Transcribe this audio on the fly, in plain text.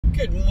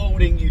Good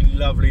morning, you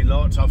lovely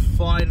lot. I've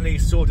finally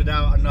sorted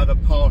out another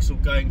parcel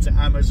going to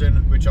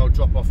Amazon, which I'll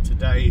drop off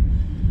today.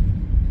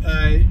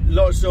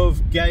 Lots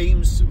of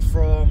games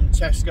from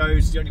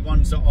Tesco's. The only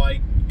ones that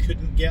I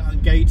couldn't get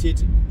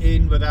ungated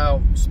in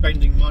without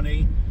spending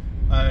money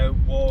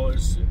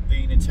was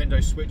the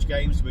Nintendo Switch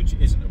games, which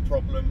isn't a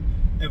problem.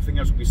 Everything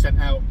else will be sent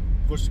out.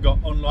 I've also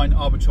got online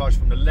arbitrage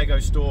from the Lego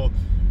store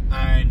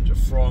and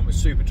from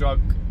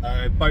Superdrug,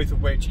 both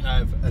of which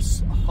have a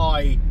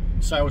high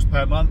sales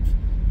per month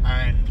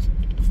and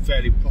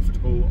fairly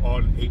profitable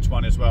on each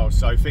one as well.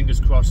 So fingers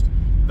crossed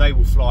they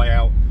will fly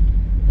out.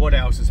 What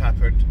else has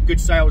happened?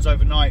 Good sales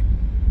overnight.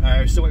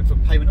 Still waiting for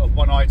payment of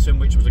one item,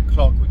 which was a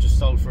clock, which is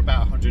sold for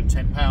about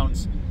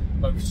 £110.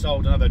 But we've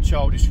sold another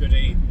childish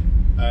hoodie.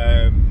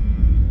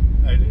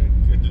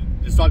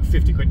 It's like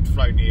 50 quid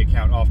floating the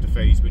account after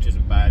fees, which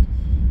isn't bad.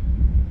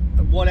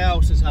 What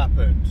else has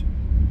happened?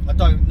 I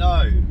don't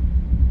know.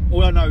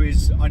 All I know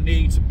is I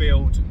need to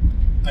build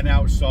an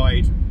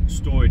outside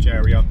storage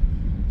area.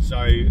 So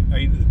I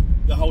mean,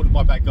 the whole of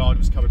my back garden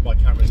was covered by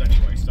cameras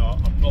anyway, so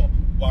I'm not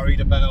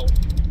worried about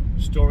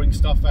storing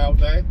stuff out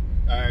there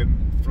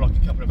for like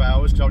a couple of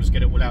hours, because I'll just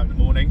get it all out in the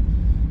morning.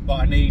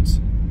 But I need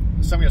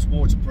something that's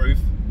waterproof,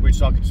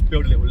 which I could just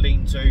build a little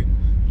lean-to.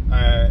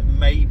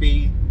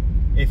 Maybe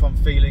if I'm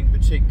feeling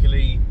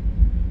particularly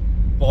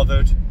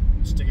bothered,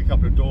 stick a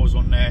couple of doors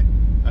on there,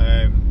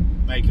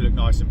 make it look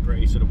nice and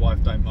pretty so the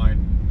wife don't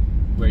mind,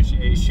 which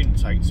it shouldn't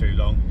take too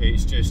long.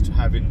 It's just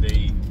having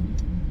the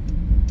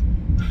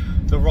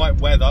right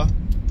weather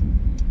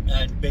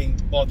and being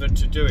bothered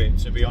to do it,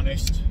 to be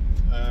honest.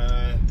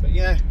 But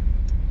yeah,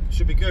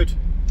 should be good.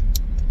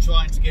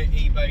 Trying to get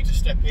eBay to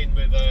step in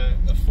with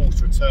a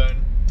forced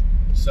return,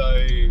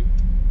 so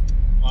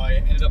I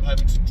ended up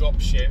having to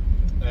drop ship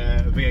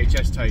a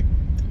VHS tape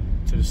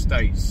to the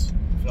States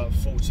for like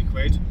 40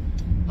 quid.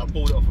 I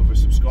bought it off of a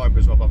subscriber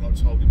as well, but I've not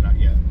told him that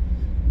yet.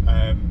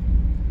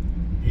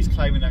 He's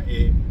claiming that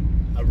it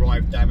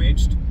arrived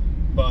damaged,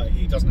 but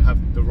he doesn't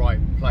have the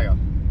right player.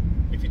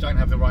 If you don't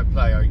have the right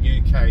player,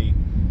 UK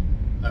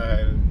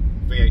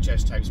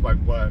VHS tapes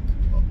won't work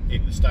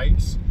in the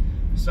States.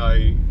 So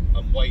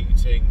I'm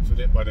waiting for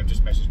them. Well, they've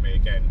just messaged me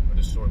again. I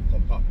just saw it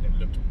pop up and it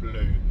looked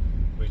blue,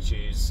 which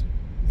is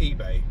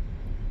eBay.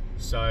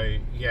 So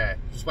yeah,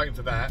 just waiting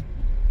for that,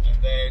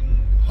 and then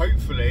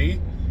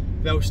hopefully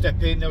they'll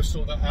step in, they'll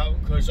sort that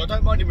out, because I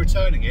don't mind him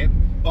returning it,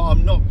 but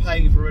I'm not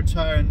paying for a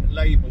return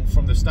label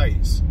from the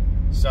States.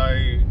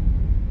 So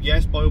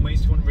yes, by all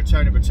means, if you want to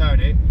return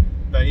it,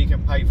 but he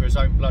can pay for his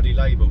own bloody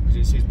label, because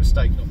it's his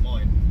mistake, not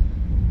mine.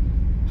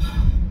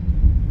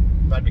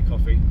 I've had me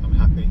coffee, I'm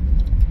happy.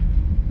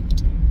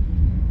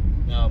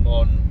 Now I'm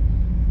on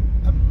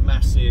a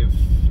massive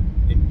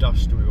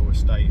industrial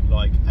estate,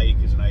 like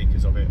acres and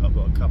acres of it. I've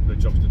got a couple of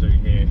jobs to do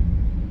here.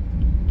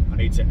 I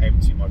need to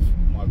empty my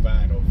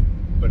van of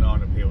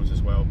banana peels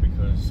as well,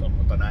 because I've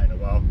not done that in a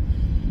while.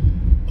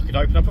 I could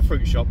open up a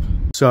fruit shop.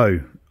 So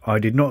I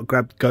did not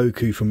grab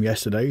Goku from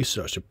yesterday,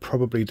 so I should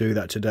probably do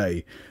that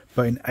today.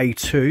 But in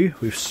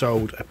A2 we've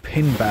sold a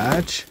pin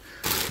badge,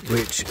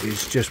 which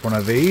is just one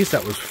of these.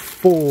 That was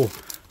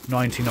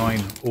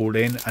 $4.99 all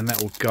in, and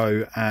that will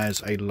go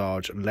as a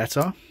large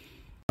letter.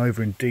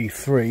 Over in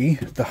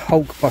D3, the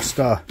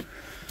Hulkbuster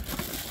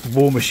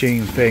War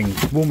Machine thing,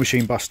 War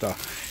Machine Buster,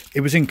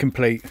 it was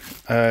incomplete.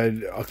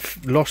 I've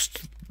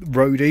lost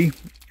Rhodey,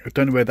 I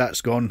don't know where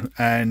that's gone,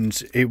 and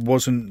it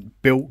wasn't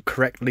built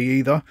correctly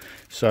either,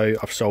 so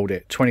I've sold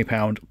it.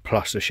 £20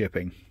 plus the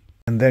shipping.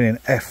 And then in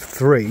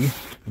F3,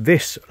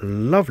 this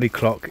lovely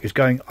clock is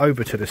going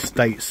over to the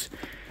States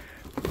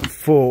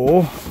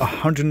for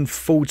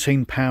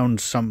 £114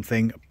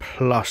 something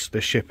plus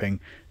the shipping.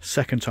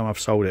 Second time I've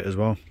sold it as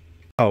well.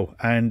 Oh,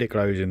 and it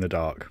glows in the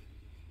dark.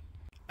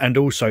 And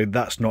also,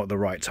 that's not the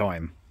right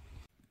time.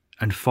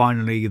 And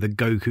finally, the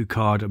Goku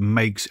card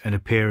makes an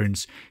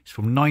appearance. It's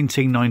from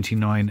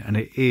 1999 and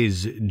it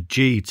is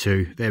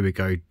G2. There we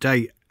go.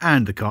 Date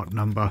and the card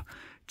number.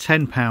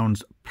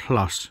 £10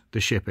 plus the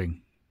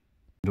shipping.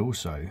 And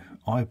also,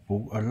 I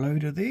bought a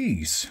load of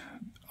these.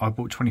 I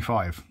bought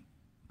 25,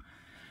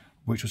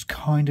 which was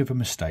kind of a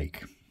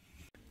mistake.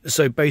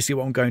 So basically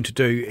what I'm going to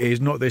do is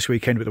not this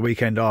weekend, but the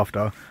weekend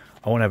after,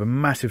 I want to have a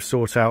massive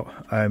sort out.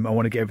 I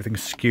want to get everything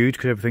skewed,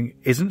 because everything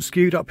isn't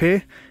skewed up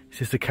here. It's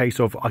just a case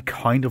of I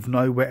kind of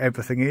know where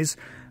everything is,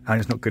 and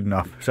it's not good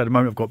enough. So at the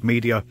moment I've got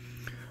media,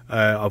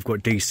 I've got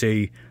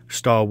DC,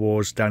 Star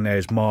Wars, down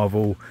there's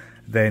Marvel,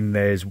 then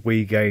there's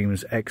Wii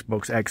games,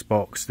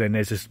 Xbox, then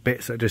there's just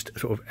bits that are just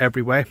sort of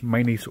everywhere,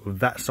 mainly sort of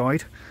that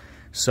side.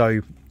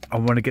 So I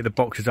want to get the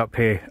boxes up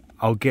here.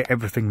 I'll get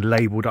everything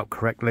labelled up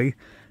correctly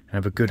and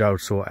have a good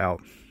old sort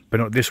out. But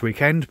not this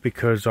weekend,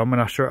 because I'm an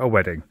usher at a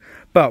wedding.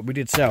 But we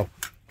did sell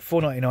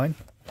 $4.99,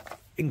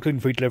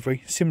 including free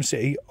delivery,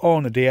 SimCity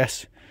on the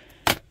DS.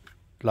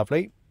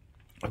 Lovely.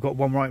 I've got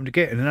one more item to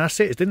get, and then that's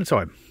it. It's dinner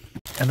time.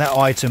 And that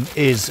item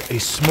is a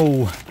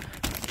small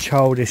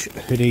childish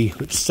hoodie,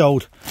 which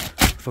sold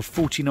for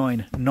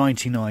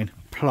 $49.99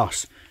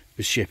 plus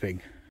the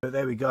shipping. But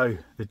there we go.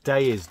 The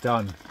day is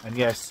done. And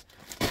yes,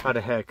 had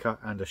a haircut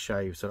and a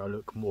shave so that I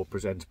look more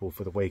presentable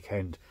for the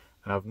weekend,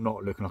 and I'm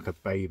not looking like a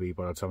baby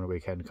by the time the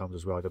weekend comes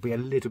as well. There'll be a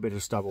little bit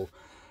of stubble,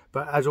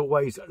 but as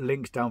always,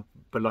 links down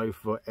below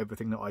for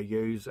everything that I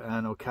use,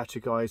 and I'll catch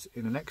you guys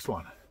in the next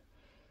one.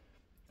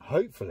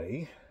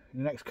 Hopefully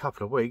in the next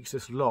couple of weeks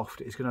this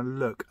loft is going to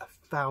look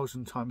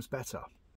 1,000 times better.